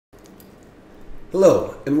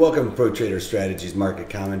Hello and welcome to Pro Trader Strategies Market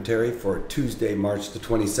Commentary for Tuesday, March the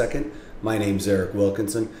 22nd. My name's Eric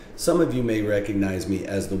Wilkinson. Some of you may recognize me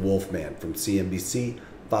as the Wolfman from CNBC,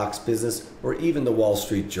 Fox Business, or even the Wall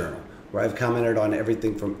Street Journal, where I've commented on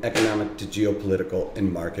everything from economic to geopolitical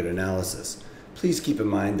and market analysis. Please keep in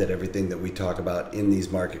mind that everything that we talk about in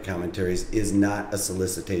these market commentaries is not a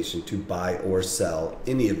solicitation to buy or sell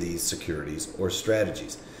any of these securities or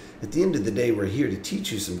strategies. At the end of the day, we're here to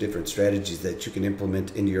teach you some different strategies that you can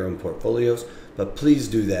implement into your own portfolios, but please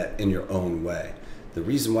do that in your own way. The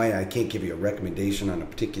reason why I can't give you a recommendation on a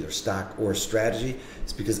particular stock or strategy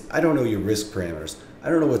is because I don't know your risk parameters. I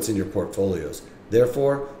don't know what's in your portfolios.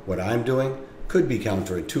 Therefore, what I'm doing could be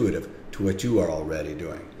counterintuitive to what you are already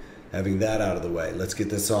doing. Having that out of the way, let's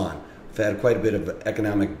get this on. We've had quite a bit of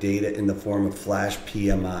economic data in the form of Flash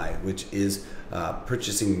PMI, which is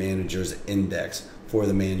Purchasing Managers Index for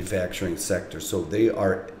the manufacturing sector. So they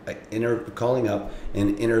are calling up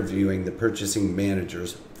and interviewing the purchasing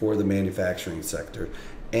managers for the manufacturing sector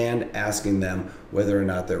and asking them whether or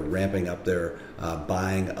not they're ramping up their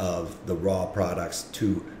buying of the raw products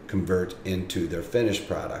to convert into their finished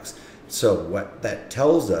products. So what that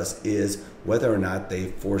tells us is whether or not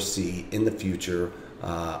they foresee in the future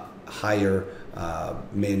higher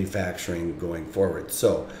manufacturing going forward.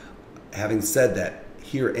 So having said that,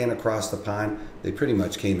 here and across the pond, they pretty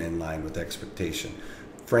much came in line with expectation.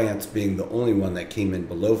 France being the only one that came in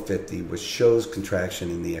below 50, which shows contraction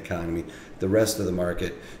in the economy. The rest of the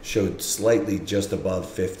market showed slightly just above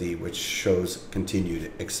 50, which shows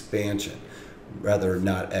continued expansion. Rather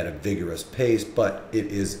not at a vigorous pace, but it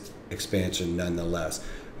is expansion nonetheless.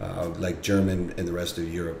 Like German and the rest of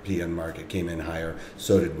the European market came in higher,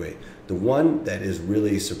 so did we. The one that is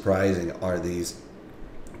really surprising are these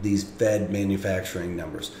Fed manufacturing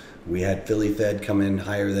numbers. We had Philly Fed come in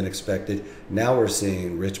higher than expected. Now we're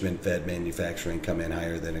seeing Richmond Fed manufacturing come in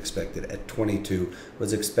higher than expected at 22,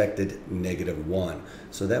 was expected -1.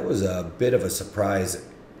 So that was a bit of a surprise,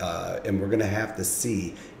 and we're going to have to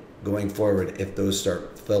see going forward if those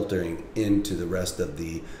start filtering into the rest of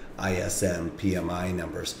the ISM PMI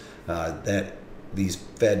numbers. That these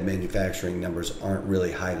Fed manufacturing numbers aren't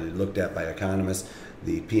really highly looked at by economists.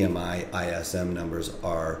 The PMI ISM numbers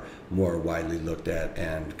are more widely looked at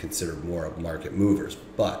and considered more of market movers.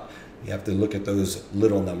 But you have to look at those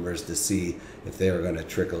little numbers to see if they are going to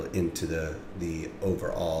trickle into the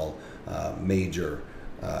overall major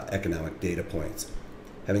economic data points.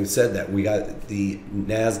 Having said that, we got the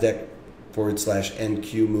NASDAQ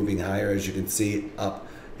 /NQ moving higher. As you can see, up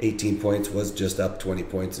 18 points, was just up 20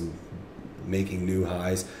 points and making new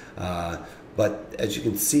highs. But as you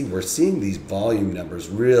can see, we're seeing these volume numbers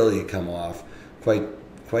really come off quite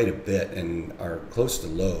a bit and are close to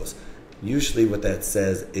lows. Usually what that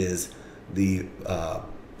says is the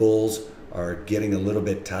bulls are getting a little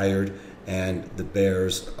bit tired and the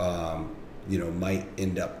bears might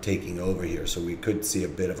end up taking over here. So we could see a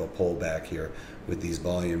bit of a pullback here with these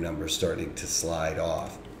volume numbers starting to slide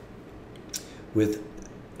off. With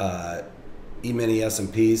E-mini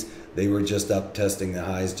S&Ps, they were just up testing the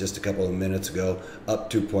highs just a couple of minutes ago, up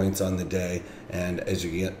 2 points on the day. And as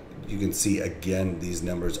you can see, again, these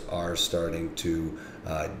numbers are starting to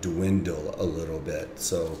dwindle a little bit.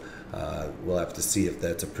 So we'll have to see if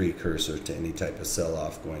that's a precursor to any type of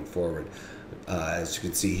sell-off going forward. As you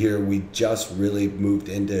can see here, we just really moved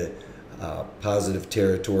into positive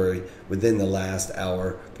territory within the last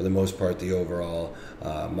hour. For the most part, the overall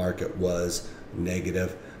market was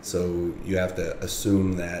negative. So you have to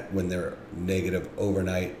assume that when they're negative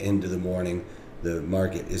overnight into the morning, the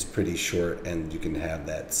market is pretty short and you can have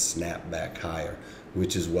that snap back higher,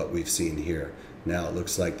 which is what we've seen here. Now it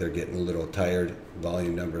looks like they're getting a little tired.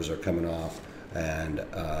 Volume numbers are coming off, and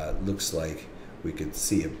looks like we could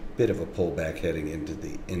see a bit of a pullback heading into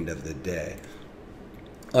the end of the day.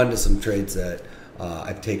 On to some trades that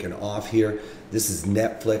I've taken off here. This is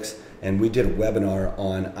Netflix, and we did a webinar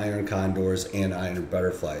on iron condors and iron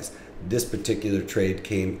butterflies. This particular trade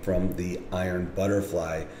came from the iron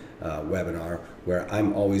butterfly webinar, where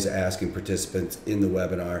I'm always asking participants in the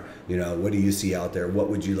webinar, what do you see out there? What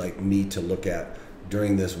would you like me to look at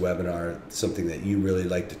during this webinar? Something that you really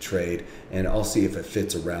like to trade, and I'll see if it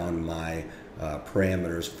fits around my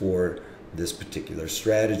parameters for this particular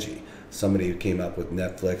strategy. Somebody who came up with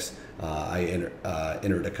Netflix. I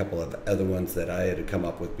entered a couple of other ones that I had come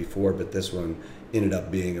up with before, but this one ended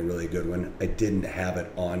up being a really good one. I didn't have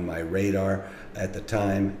it on my radar at the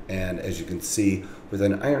time, and as you can see, with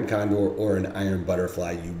an iron condor or an iron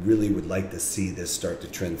butterfly, you really would like to see this start to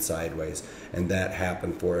trend sideways, and that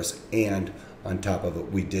happened for us. And on top of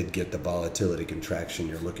it, we did get the volatility contraction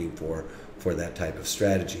you're looking for that type of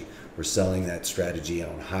strategy. we're selling that strategy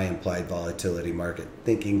on high implied volatility market,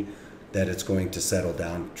 thinking that it's going to settle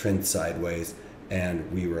down, trend sideways,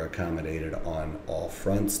 and we were accommodated on all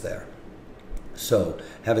fronts there. So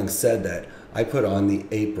having said that, I put on the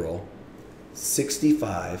April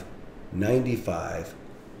 65, 95,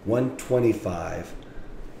 125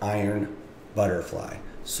 iron butterfly.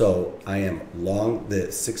 So I am long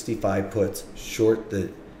the 65 puts, short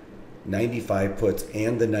the 95 puts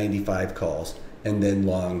and the 95 calls, and then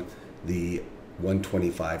long the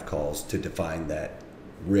 125 calls to define that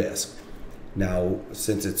risk. Now,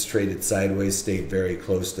 since it's traded sideways, stayed very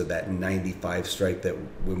close to that 95 strike that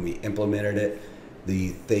when we implemented it, the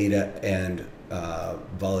theta and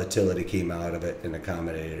volatility came out of it and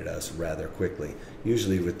accommodated us rather quickly.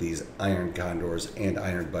 Usually with these iron condors and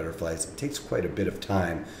iron butterflies, it takes quite a bit of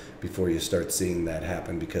time before you start seeing that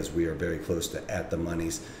happen, because we are very close to at the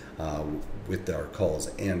monies with our calls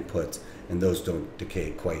and puts, and those don't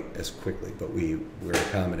decay quite as quickly, but we were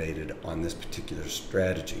accommodated on this particular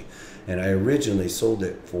strategy. And I originally sold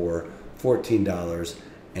it for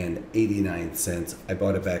 $14.89. I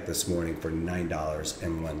bought it back this morning for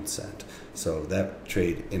 $9.01. So that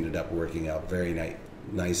trade ended up working out very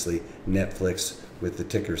nicely. Netflix with the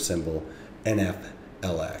ticker symbol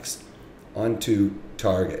NFLX. On to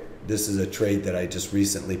Target. This is a trade that I just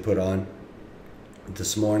recently put on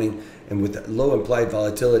this morning, and with low implied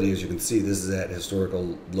volatility, as you can see, this is at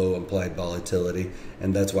historical low implied volatility,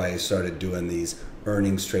 and that's why I started doing these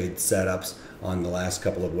earnings trade setups on the last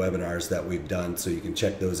couple of webinars that we've done. So you can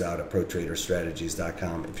check those out at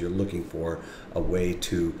protraderstrategies.com if you're looking for a way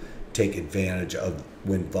to take advantage of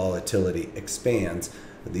when volatility expands.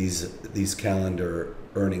 These calendar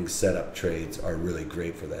earnings setup trades are really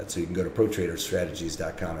great for that. So you can go to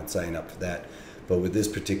protraderstrategies.com and sign up for that. But with this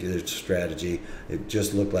particular strategy, it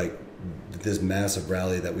just looked like this massive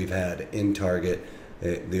rally that we've had in Target,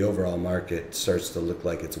 the overall market starts to look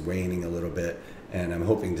like it's waning a little bit, and I'm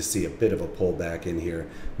hoping to see a bit of a pullback in here,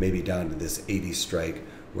 maybe down to this 80 strike,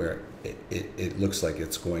 where it looks like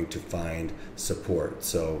it's going to find support.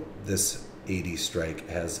 So this 80 strike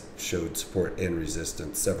has showed support and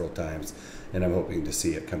resistance several times, and I'm hoping to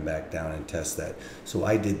see it come back down and test that. So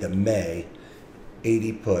I did the May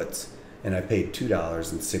 80 puts, and I paid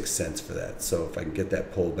 $2.06 for that. So if I can get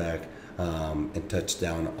that pullback and touch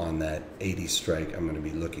down on that 80 strike, I'm going to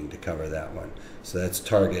be looking to cover that one. So that's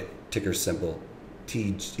Target, ticker symbol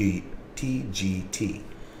TGT.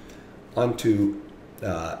 On to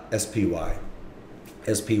SPY.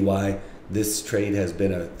 SPY, this trade has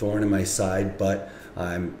been a thorn in my side, but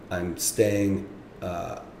I'm staying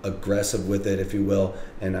aggressive with it, if you will,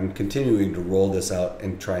 and I'm continuing to roll this out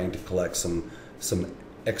and trying to collect some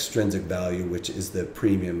extrinsic value, which is the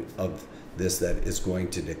premium of this that is going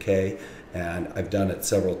to decay. And I've done it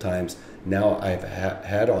several times. Now I've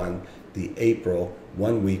had on the April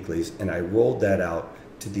 1 weeklies, and I rolled that out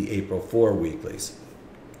to the April 4 weeklies.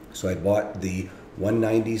 So I bought the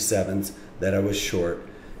 197s that I was short,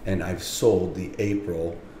 and I've sold the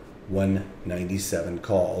April 197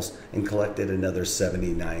 calls and collected another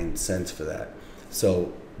 79 cents for that.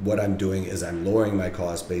 So what I'm doing is I'm lowering my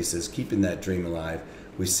cost basis, keeping that dream alive.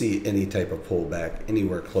 We see any type of pullback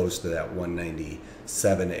anywhere close to that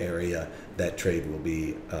 197 area, that trade will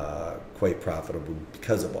be quite profitable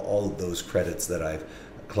because of all of those credits that I've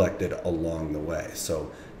collected along the way.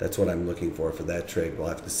 So that's what I'm looking for that trade. We'll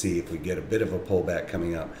have to see if we get a bit of a pullback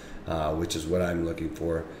coming up, which is what I'm looking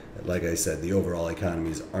for. Like I said, the overall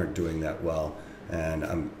economies aren't doing that well, and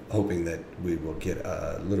I'm hoping that we will get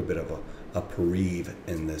a little bit of a reprieve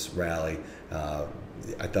in this rally.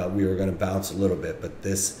 I thought we were going to bounce a little bit, but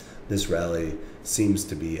this rally seems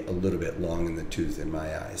to be a little bit long in the tooth in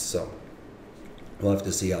my eyes. So we'll have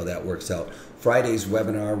to see how that works out. Friday's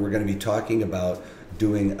webinar, we're going to be talking about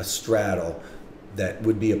doing a straddle that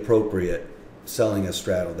would be appropriate, selling a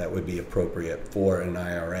straddle that would be appropriate for an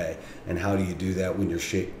IRA. And how do you do that when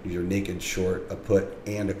you're naked short a put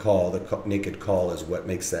and a call? The naked call is what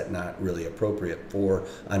makes that not really appropriate for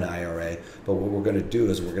an IRA. But what we're going to do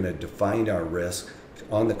is we're going to define our risk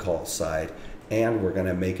on the call side, and we're going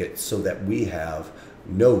to make it so that we have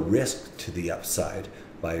no risk to the upside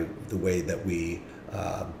by the way that we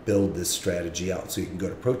build this strategy out. So you can go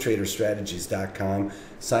to protraderstrategies.com,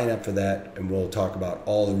 sign up for that, and we'll talk about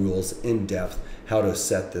all the rules in depth, how to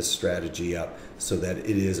set this strategy up so that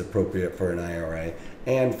it is appropriate for an IRA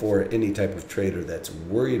and for any type of trader that's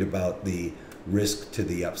worried about the risk to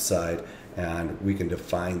the upside. And we can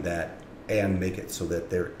define that and make it so that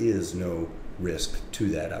there is no risk to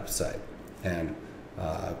that upside, and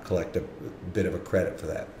collect a bit of a credit for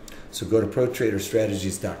that. So go to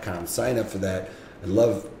protraderstrategies.com, sign up for that. I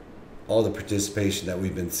love all the participation that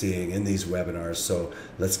we've been seeing in these webinars. So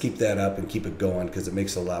let's keep that up and keep it going, because it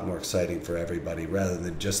makes it a lot more exciting for everybody rather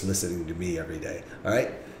than just listening to me every day. All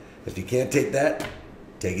right? If you can't take that,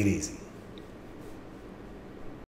 take it easy.